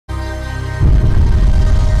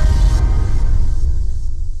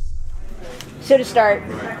So to start,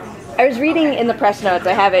 I was reading in the press notes,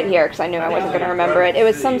 I have it here because I knew I wasn't going to remember it. It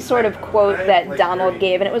was some sort of quote that Donald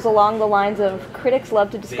gave, and it was along the lines of, critics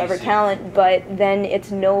love to discover talent, but then it's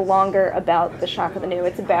no longer about the shock of the new.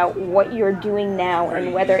 It's about what you're doing now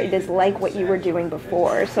and whether it is like what you were doing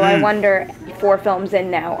before. So I wonder, 4 films in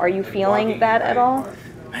now, are you feeling that at all?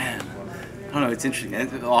 Man, I don't know, it's interesting.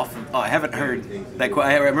 I haven't heard that quote.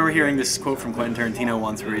 I remember hearing this quote from Quentin Tarantino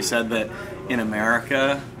once where he said that in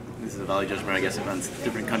America, this is a value judgment, I guess, in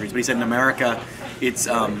different countries, but he said in America, it's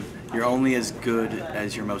you're only as good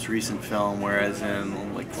as your most recent film, whereas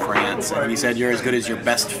in like France, he said you're as good as your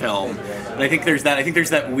best film. And I think there's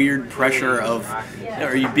that weird pressure of,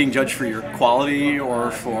 are you being judged for your quality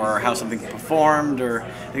or for how something performed? Or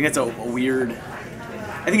I think it's a weird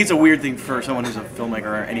thing for someone who's a filmmaker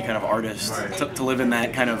or any kind of artist to live in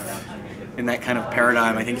that kind of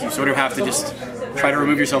paradigm. I think you sort of have to just try to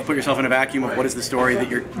remove yourself, put yourself in a vacuum of what is the story that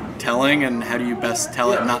you're telling and how do you best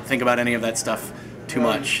tell it and not think about any of that stuff too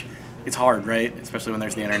much. It's hard, right? Especially when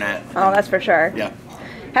there's the internet. Oh, that's for sure. Yeah.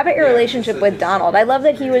 How about your relationship with Donald? I love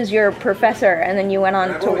that he was your professor and then you went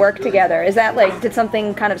on to work together. Is that like, did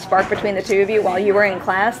something kind of spark between the two of you while you were in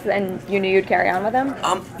class and you knew you'd carry on with him?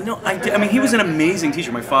 I mean, he was an amazing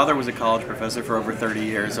teacher. My father was a college professor for over 30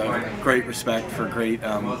 years. I have great respect for great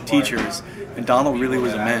teachers. And Donald really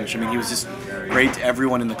was a mensch. I mean, he was just great to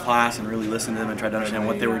everyone in the class and really listened to them and tried to understand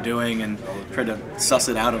what they were doing and tried to suss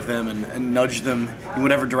it out of them and nudge them in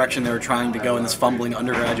whatever direction they were trying to go in this fumbling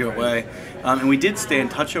undergraduate way. And we did stay in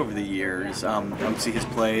touch over the years. I would see his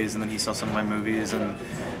plays, and then he saw some of my movies, and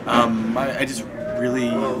I just really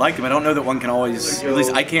liked him. I don't know that one can always, at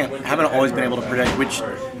least I haven't always been able to predict which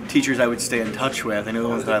teachers I would stay in touch with. I know the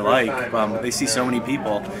ones that I like, but they see so many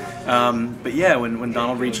people. But yeah, when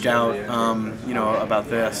Donald reached out, about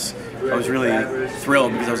this, I was really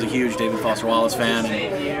thrilled because I was a huge David Foster Wallace fan,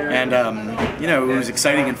 and it was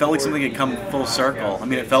exciting and felt like something had come full circle. I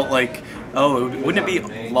mean, it felt like, wouldn't it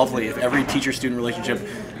be lovely if every teacher-student relationship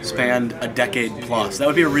spanned a decade plus? That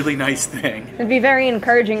would be a really nice thing. It'd be a very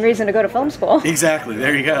encouraging reason to go to film school. Exactly,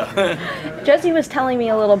 there you go. Jesse was telling me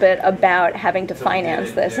a little bit about having to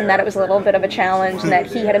finance this and that it was a little bit of a challenge and that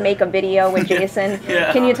he had to make a video with Jason.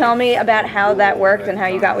 Yeah. Can you tell me about how that worked and how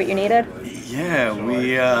you got what you needed?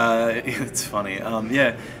 Yeah, it's funny.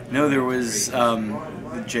 There was,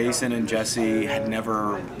 Jason and Jesse had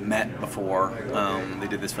never met before. They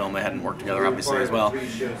did this film, they hadn't worked together obviously as well.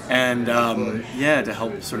 And to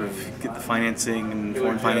help sort of get the financing and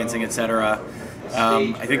foreign financing, etc.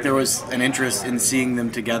 I think there was an interest in seeing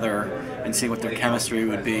them together and seeing what their chemistry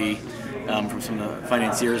would be. From some of the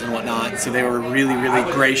financiers and whatnot, so they were really, really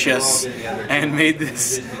gracious and made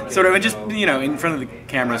this sort of, just in front of the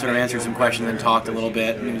camera, sort of answered some questions and talked a little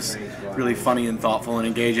bit, and it was really funny and thoughtful and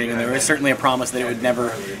engaging, and there was certainly a promise that it would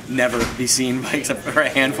never be seen by except for a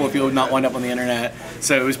handful of people who would not wind up on the internet.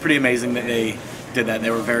 So it was pretty amazing that they did that. They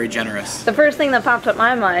were very generous. The first thing that popped up in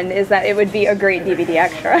my mind is that it would be a great DVD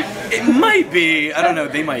extra. It might be. I don't know.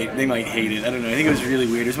 They might hate it. I don't know. I think it was really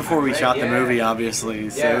weird. It was before we shot the movie, obviously.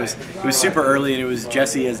 So it was super early, and it was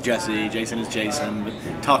Jesse as Jesse, Jason as Jason, but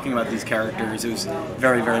talking about these characters. It was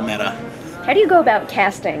very, very meta. How do you go about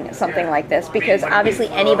casting something like this? Because obviously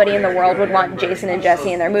anybody in the world would want Jason and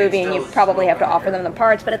Jesse in their movie, and you probably have to offer them the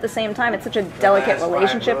parts, but at the same time, it's such a delicate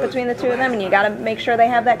relationship between the two of them, and you got to make sure they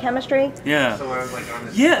have that chemistry. Yeah.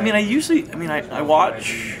 Yeah, I mean, I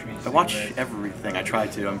watch everything. I try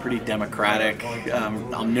to. I'm pretty democratic,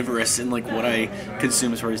 omnivorous in like what I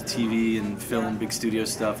consume as far as TV and film, big studio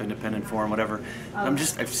stuff, independent form, whatever.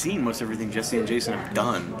 I've seen most everything Jesse and Jason have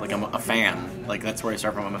done. Like, I'm a fan. Like, that's where I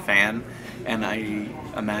start from. I'm a fan. And I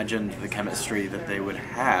imagined the chemistry that they would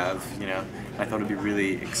have, I thought it'd be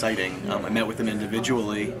really exciting. I met with them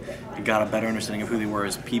individually and got a better understanding of who they were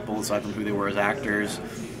as people, aside from who they were as actors.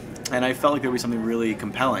 And I felt like there would be something really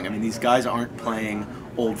compelling. I mean, these guys aren't playing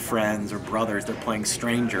old friends or brothers, they're playing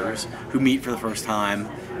strangers who meet for the first time,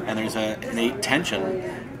 and there's an innate tension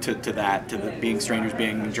to the being strangers,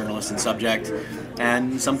 being journalists and subject,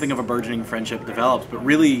 and something of a burgeoning friendship develops. But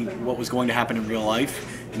really, what was going to happen in real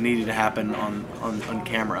life needed to happen on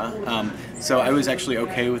camera. So I was actually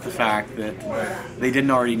okay with the fact that they didn't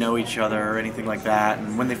already know each other or anything like that.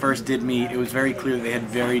 And when they first did meet, it was very clear they had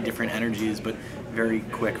very different energies, but very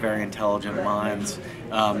quick, very intelligent minds.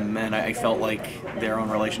 And I felt like their own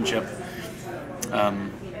relationship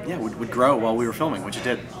would grow while we were filming, which it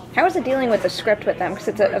did. How was it dealing with the script with them? Because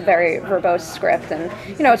it's a very verbose script, and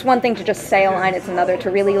it's one thing to just say a line, it's another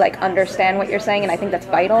to really understand what you're saying, and I think that's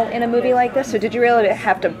vital in a movie like this. So did you really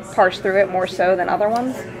have to parse through it more so than other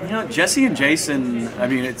ones? Jesse and Jason, I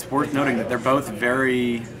mean, it's worth noting that they're both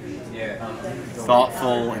very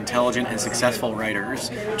thoughtful, intelligent, and successful writers.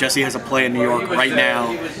 Jesse has a play in New York right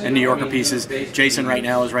now, and New Yorker pieces. Jason right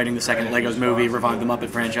now is writing the second Legos movie, revived the Muppet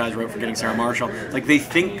franchise, wrote Forgetting Sarah Marshall. Like, they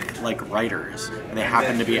think like writers, and they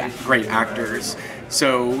happen to be great actors.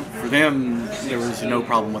 So for them, there was no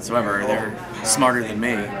problem whatsoever. They're smarter than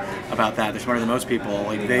me about that. They're smarter than most people.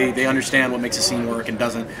 Like, they understand what makes a scene work and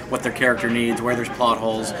doesn't, what their character needs, where there's plot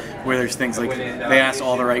holes, where there's things. Like, they asked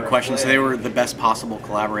all the right questions. So they were the best possible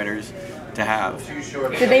collaborators to have.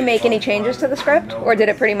 Did they make any changes to the script, or did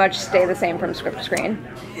it pretty much stay the same from script to screen?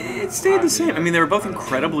 It stayed the same. I mean, they were both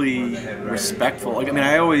incredibly respectful. Like, I mean,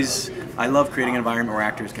 I love creating an environment where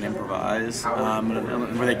actors can improvise,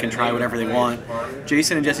 where they can try whatever they want.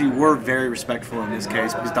 Jason and Jesse were very respectful in this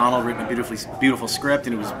case because Donald written a beautiful script,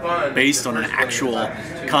 and it was based on an actual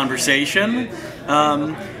conversation.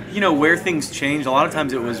 You know, where things changed, a lot of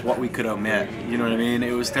times it was what we could omit. You know what I mean?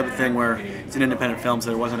 It was the type of thing where it's an independent film, so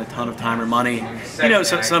there wasn't a ton of time or money. You know,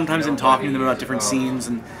 so sometimes in talking to them about different scenes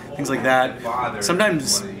and things like that,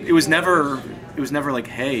 sometimes it was never like,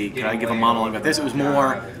 hey, can I give a monologue about this? It was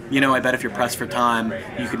more, you know, I bet if you're pressed for time,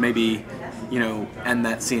 you could maybe, you know, end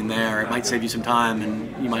that scene there. It might save you some time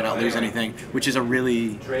and you might not lose anything, which is a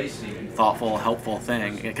really thoughtful, helpful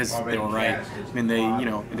thing, because they were right. I mean, they, you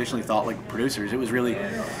know, additionally thought like producers. It was really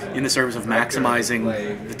in the service of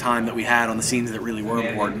maximizing the time that we had on the scenes that really were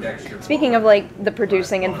important. Speaking of like the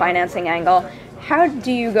producing and financing angle, how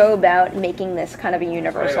do you go about making this kind of a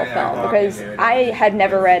universal film? Because I had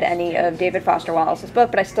never read any of David Foster Wallace's book,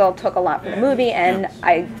 but I still took a lot from the movie, and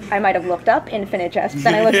I might have looked up Infinite Jest, but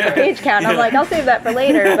then I looked at the page count, and I'm like, I'll save that for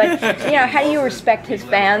later. But, you know, how do you respect his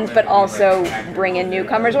fans, but also bring in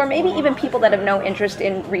newcomers, or maybe even people that have no interest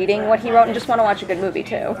in reading what he wrote and just want to watch a good movie,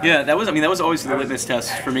 too? Yeah, that was always the litmus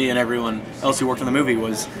test for me and everyone else who worked on the movie,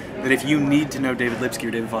 was that if you need to know David Lipsky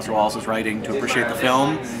or David Foster Wallace's writing to appreciate the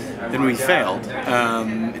film, then we failed.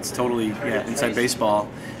 It's totally, inside baseball.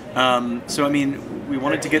 So, I mean, we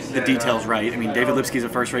wanted to get the details right. I mean, David Lipsky is a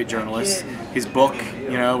first-rate journalist. His book,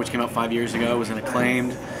 you know, which came out 5 years ago, was an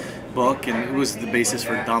acclaimed book, and it was the basis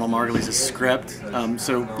for Donald Margulies' script.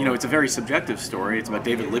 So, you know, it's a very subjective story. It's about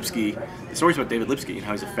David Lipsky. The story's about David Lipsky and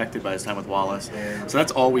how he's affected by his time with Wallace. So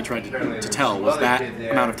that's all we tried to tell, was that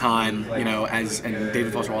amount of time, you know, and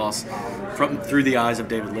David Foster Wallace through the eyes of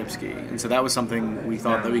David Lipsky. And so that was something we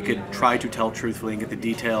thought that we could try to tell truthfully and get the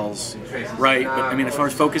details right. But, I mean, as far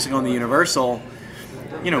as focusing on the universal,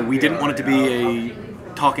 you know, we didn't want it to be a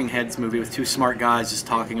talking heads movie with two smart guys just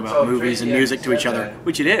talking about movies and music to each other,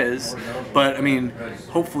 which it is, but I mean,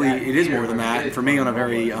 hopefully it is more than that. And for me, on a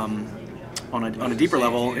very on a deeper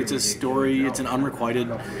level, it's a story. It's an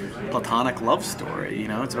unrequited platonic love story. You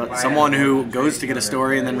know, it's about someone who goes to get a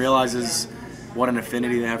story and then realizes what an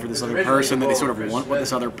affinity they have for this other person, that they sort of want what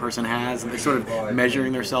this other person has, and they're sort of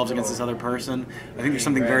measuring themselves against this other person. I think there's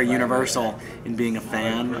something very universal in being a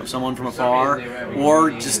fan of someone from afar, or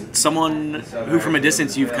just someone who from a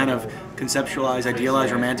distance you've kind of conceptualized,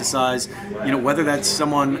 idealized, romanticized. You know, whether that's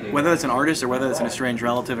an artist or whether that's an estranged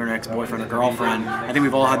relative or an ex-boyfriend or girlfriend. I think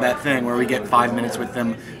we've all had that thing where we get 5 minutes with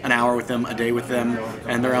them, an hour with them, a day with them,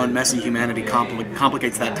 and their own messy humanity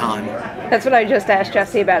complicates that time. That's what I just asked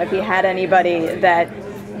Jesse about, if he had anybody that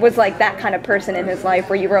was like that kind of person in his life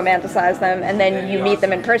where you romanticize them and then you meet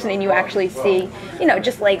them in person and you actually see, you know,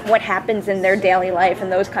 just like what happens in their daily life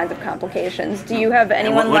and those kinds of complications. Do you have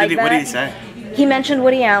anyone like that? What did he say? He mentioned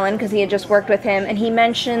Woody Allen because he had just worked with him, and he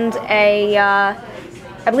mentioned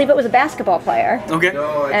I believe it was a basketball player. Okay.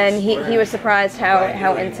 And he was surprised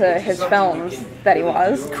how into his films that he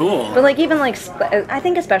was. Cool. But like even like I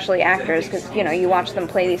think especially actors, because you know you watch them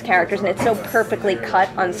play these characters and it's so perfectly cut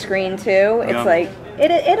on screen too. It's like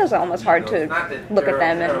it is almost hard to look at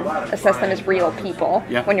them and assess them as real people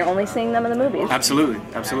when you're only seeing them in the movies. Absolutely,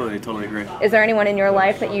 I totally agree. Is there anyone in your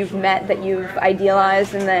life that you've met that you've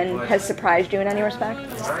idealized and then has surprised you in any respect?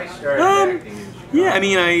 Yeah, I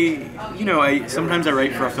mean, I sometimes I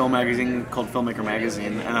write for a film magazine called Filmmaker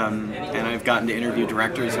Magazine, and I've gotten to interview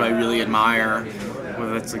directors who I really admire,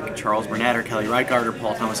 whether it's like Charles Burnett or Kelly Reichardt or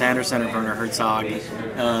Paul Thomas Anderson or Werner Herzog.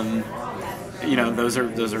 You know, those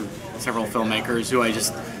are several filmmakers who I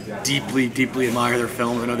just deeply admire their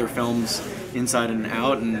films and know their films inside and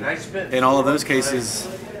out, and in all of those cases,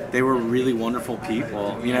 they were really wonderful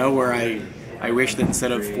people. You know, where I wish that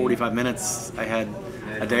instead of 45 minutes, I had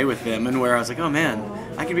a day with them, and where I was like, oh man,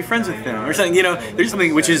 I can be friends with them or something. You know, there's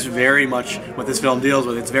something which is very much what this film deals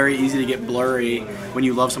with. It's very easy to get blurry when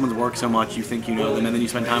you love someone's work so much you think you know them, and then you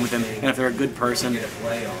spend time with them, and if they're a good person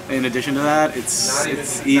in addition to that,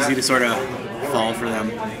 it's easy to sort of fall for them.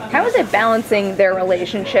 How is it balancing their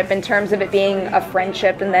relationship in terms of it being a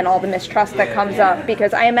friendship and then all the mistrust that comes up?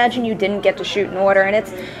 Because I imagine you didn't get to shoot in order, and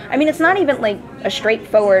it's not even like a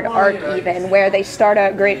straightforward arc even, where they start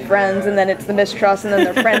out great friends and then it's the mistrust and then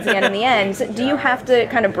they're friends again in the end. So do you have to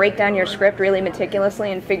kind of break down your script really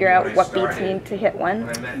meticulously and figure out what beats need to hit when?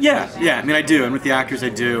 Yeah, I mean, I do, and with the actors I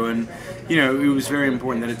do, and it was very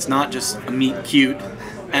important that it's not just a meet cute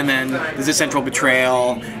and then there's a central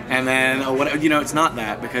betrayal, and then it's not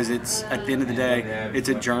that, because it's, at the end of the day, it's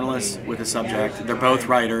a journalist with a subject. They're both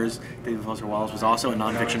writers. David Foster Wallace was also a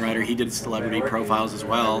nonfiction writer. He did celebrity profiles as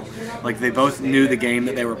well. Like, they both knew the game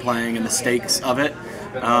that they were playing and the stakes of it.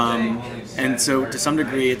 And so, to some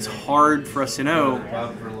degree, it's hard for us to know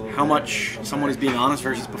how much someone is being honest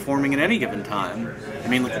versus performing at any given time. I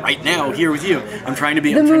mean, like right now, here with you, I'm trying to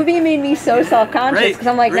be... The movie made me so self-conscious, because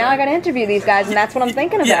I'm like, now I gotta interview these guys, and that's what I'm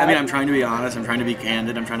thinking about. Yeah, I mean, I'm trying to be honest, I'm trying to be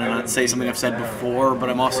candid, I'm trying to not say something I've said before, but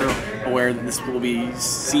I'm also aware that this will be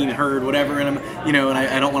seen, heard, whatever, and and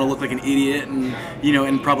I don't want to look like an idiot, and,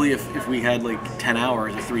 and probably if we had like 10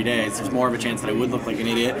 hours or 3 days, there's more of a chance that I would look like an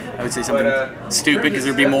idiot. I would say something stupid, because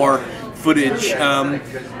there'd be more footage,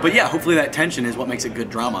 but yeah, hopefully that tension is what makes it good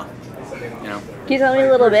drama. Can you tell me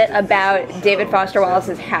a little bit about David Foster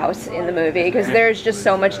Wallace's house in the movie? Because there's just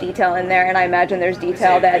so much detail in there, and I imagine there's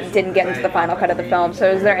detail that didn't get into the final cut of the film.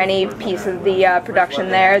 So is there any piece of the production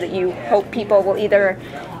there that you hope people will either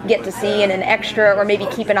get to see in an extra, or maybe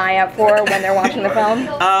keep an eye out for when they're watching the film?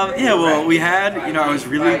 Yeah, well, we had, I was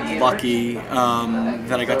really lucky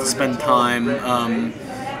that I got to spend time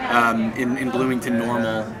in Bloomington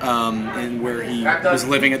Normal, and where he was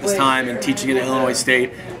living at this time and teaching at Illinois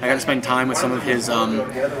State. I got to spend time with some of his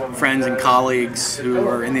friends and colleagues who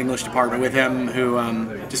were in the English department with him,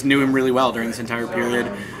 who just knew him really well during this entire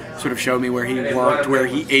period. Sort of showed me where he worked, where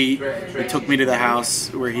he ate. They took me to the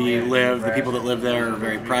house where he lived. The people that live there are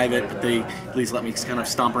very private, but they at least let me kind of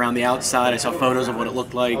stomp around the outside. I saw photos of what it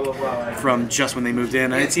looked like from just when they moved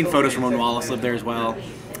in. I had seen photos from when Wallace lived there as well.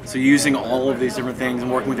 So using all of these different things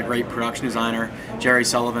and working with a great production designer, Jerry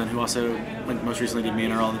Sullivan, who also most recently did Me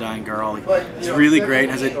and Earl, the Dying Girl. It's really great,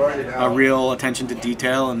 has a real attention to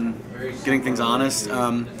detail and getting things honest.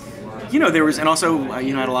 There was, and also, I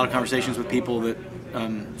had a lot of conversations with people that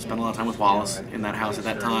spent a lot of time with Wallace in that house at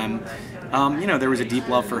that time. There was a deep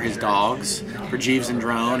love for his dogs, for Jeeves and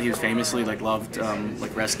Drone. He was famously loved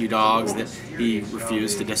rescue dogs that he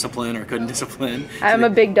refused to discipline or couldn't discipline. I'm a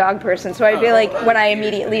big dog person, so I feel like when I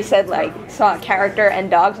immediately said saw character and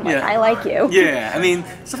dogs, I'm like, I like you. Yeah, I mean,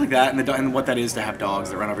 stuff like that, and what that is to have dogs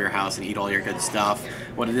that run over your house and eat all your good stuff.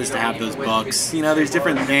 What it is to have those books. There's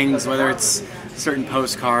different things, whether it's certain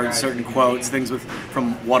postcards, certain quotes, things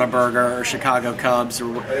from Whataburger or Chicago Cubs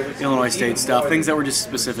or Illinois State stuff, things that were just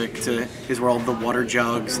specific to his world, the water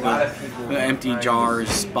jugs, the empty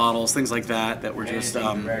jars, bottles, things like that were just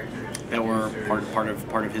that were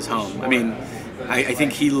part of his home. I mean, I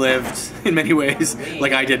think he lived in many ways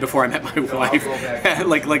like I did before I met my wife,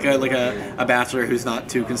 like a bachelor who's not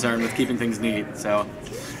too concerned with keeping things neat. So.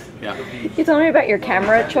 Yeah. You told me about your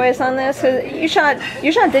camera choice on this. You shot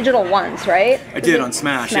digital once, right? I did on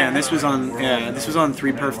Smash. Yeah, and this was on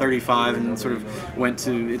 3x 35, and sort of went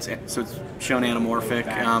to it's shown anamorphic.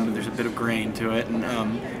 There's a bit of grain to it,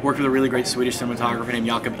 and worked with a really great Swedish cinematographer named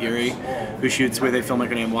Jakob Iri, who shoots with a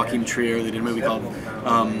filmmaker named Joachim Trier. They did a movie called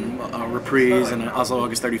Reprise and Oslo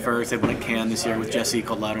August 31st. They won at Cannes this year with Jesse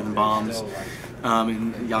called Louder Than Bombs.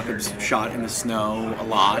 And Jakob's shot in the snow a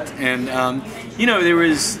lot, and there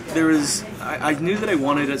was I knew that I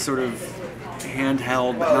wanted a sort of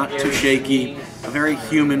handheld, not too shaky, a very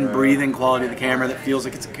human, breathing quality of the camera that feels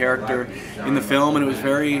like it's a character in the film, and it was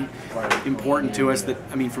very important to us that,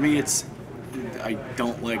 I mean, for me, I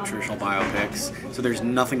don't like traditional biopics, so there's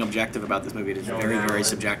nothing objective about this movie. It's very, very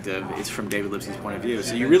subjective. It's from David Lipsky's point of view,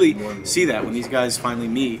 so you really see that when these guys finally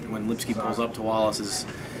meet, when Lipsky pulls up to Wallace's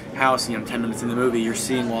house, 10 minutes in the movie, you're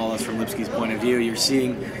seeing Wallace from Lipsky's point of view. You're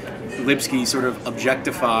seeing Lipsky sort of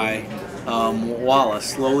objectify Wallace.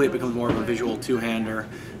 Slowly it becomes more of a visual two-hander,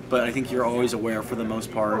 but I think you're always aware, for the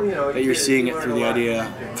most part, that you're seeing it through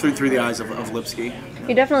the eyes of Lipsky.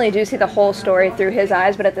 You definitely do see the whole story through his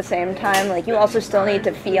eyes, but at the same time, you also still need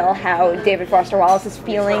to feel how David Foster Wallace is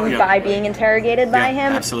feeling by being interrogated by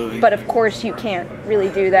him. Absolutely. But of course, you can't really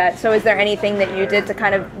do that. So is there anything that you did to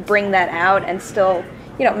kind of bring that out and still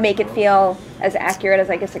make it feel as accurate as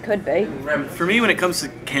I guess it could be. For me, when it comes to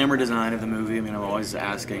camera design of the movie, I mean, I'm always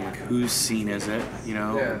asking, like, whose scene is it? You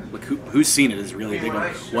know, like whose scene it is a really big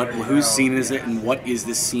one. Whose scene is it, and what is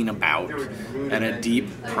this scene about? At a deep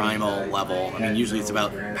primal level. I mean, usually it's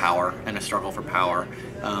about power and a struggle for power.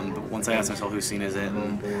 But once I ask myself whose scene is it,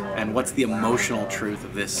 and what's the emotional truth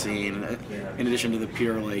of this scene, in addition to the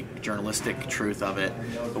pure like journalistic truth of it,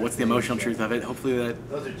 but what's the emotional truth of it? Hopefully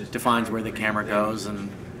that defines where the camera goes and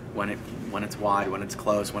when it's wide, when it's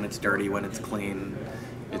close, when it's dirty, when it's clean,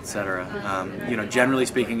 etc. You know, generally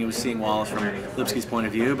speaking, it was seeing Wallace from Lipsky's point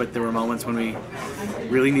of view, but there were moments when we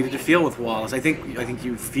really needed to feel with Wallace. I think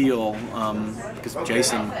you feel because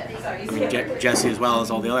Jason, I mean Jesse as well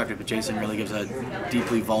as all the other actors, but Jason really gives a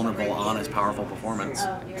deeply vulnerable, honest, powerful performance.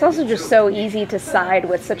 It's also just so easy to side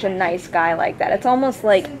with such a nice guy like that. It's almost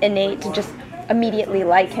like innate to just immediately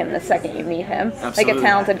like him the second you meet him. Absolutely. Like a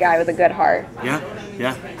talented guy with a good heart.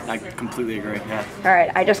 Yeah, I completely agree, yeah. All right,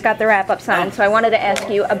 I just got the wrap-up signed, so I wanted to ask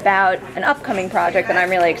you about an upcoming project that I'm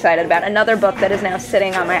really excited about. Another book that is now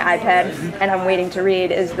sitting on my iPad and I'm waiting to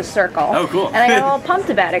read is The Circle. Oh, cool. And I got all pumped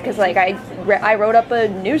about it because like I wrote up a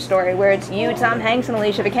news story where it's you, Tom Hanks, and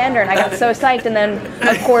Alicia Vikander, and I got so psyched. And then,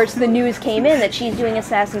 of course, the news came in that she's doing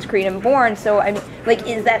Assassin's Creed and Bourne. So I'm like,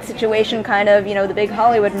 is that situation kind of, you know, the big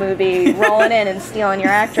Hollywood movie rolling in and stealing your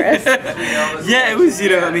actress? Yeah, it was, you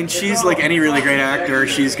know, I mean, she's like any really great actor.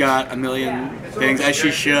 She's got a million things, as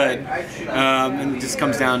she should, and it just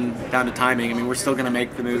comes down to timing. I mean, we're still going to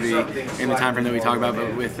make the movie in the time frame that we talk about,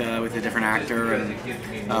 but with a different actor, and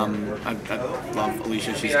I love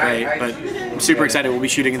Alicia, she's great, but I'm super excited. We'll be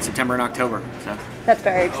shooting in September and October. So. That's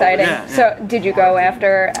very exciting. Yeah. So, did you go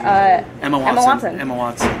after Emma Watson? Emma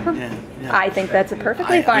Watson, yeah. I think that's a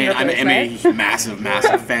perfectly fine replacement. I'm a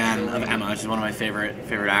massive fan of Emma. She's one of my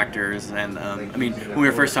favorite actors, and I mean, when we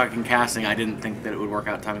were first talking casting, I didn't think that it would work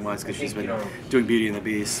out timing-wise because she's been doing Beauty and the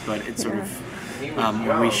Beast, but it sort of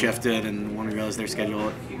when we shifted and when we realized their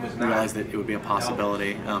schedule, we realized that it would be a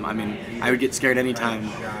possibility. I mean, I would get scared anytime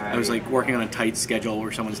I was like working on a tight schedule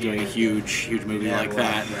where someone's doing a huge movie like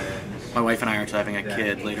that. My wife and I are actually having a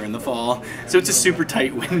kid later in the fall, so it's a super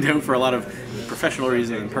tight window for a lot of professional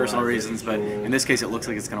reasons and personal reasons, but in this case it looks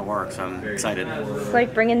like it's going to work, so I'm excited. It's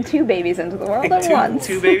like bringing two babies into the world at once.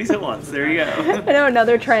 Two babies at once, there you go. I know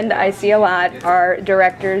another trend I see a lot are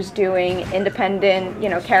directors doing independent, you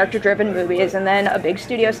know, character-driven movies, and then a big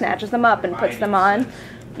studio snatches them up and puts them on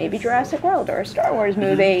maybe Jurassic World or a Star Wars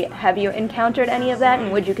movie. Have you encountered any of that,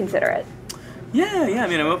 and would you consider it? Yeah, I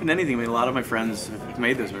mean, I'm open to anything. I mean, a lot of my friends have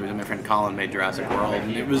made those movies. My friend Colin made Jurassic World,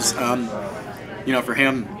 and it was, you know, for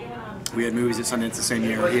him, we had movies at Sundance the same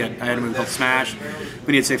year. I had a movie called Smash,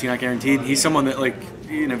 when he had Safety Not Guaranteed. He's someone that, like,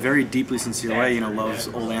 in a very deeply sincere way, you know, loves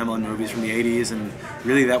old Amblin movies from the 80s, and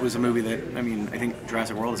really that was a movie that, I mean, I think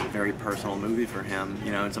Jurassic World is a very personal movie for him,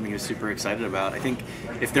 you know, and something he was super excited about. I think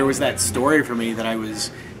if there was that story for me that I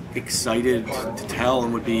was excited to tell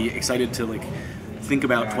and would be excited to, like, think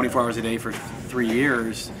about 24 hours a day for 3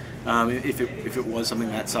 years, if it was something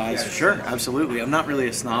that size, sure, absolutely. I'm not really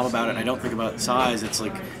a snob about it, and I don't think about size. It's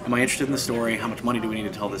like, am I interested in the story? How much money do we need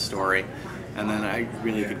to tell this story? And then I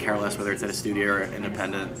really could care less whether it's at a studio or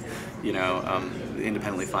independent, you know,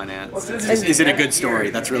 independently financed. Is it a good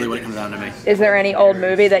story? That's really what it comes down to me. Is there any old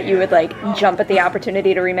movie that you would like jump at the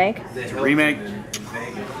opportunity to remake? To remake?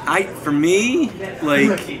 For me,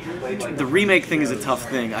 like, the remake thing is a tough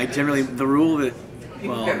thing. I generally, the rule that,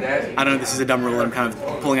 well, I don't know, this is a dumb rule that I'm kind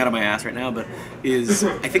of pulling out of my ass right now, but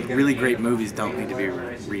I think really great movies don't need to be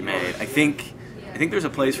remade. I think there's a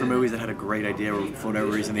place for movies that had a great idea where for whatever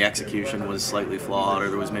reason the execution was slightly flawed or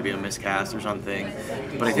there was maybe a miscast or something.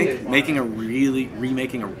 But I think remaking a really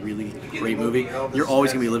great movie, you're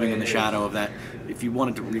always going to be living in the shadow of that. If you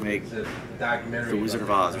wanted to remake The Wizard of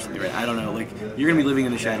Oz or something, right? I don't know, like, you're going to be living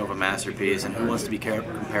in the shadow of a masterpiece, and who wants to be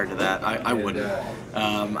compared to that? I wouldn't.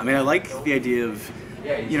 I mean, I like the idea of,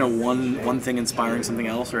 you know, one thing inspiring something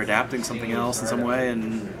else or adapting something else in some way,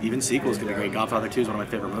 and even sequels could be great. Godfather 2 is one of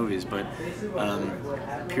my favorite movies, but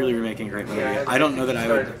purely remaking a great movie, I don't know that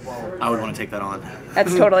I would want to take that on.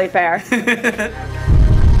 That's totally fair.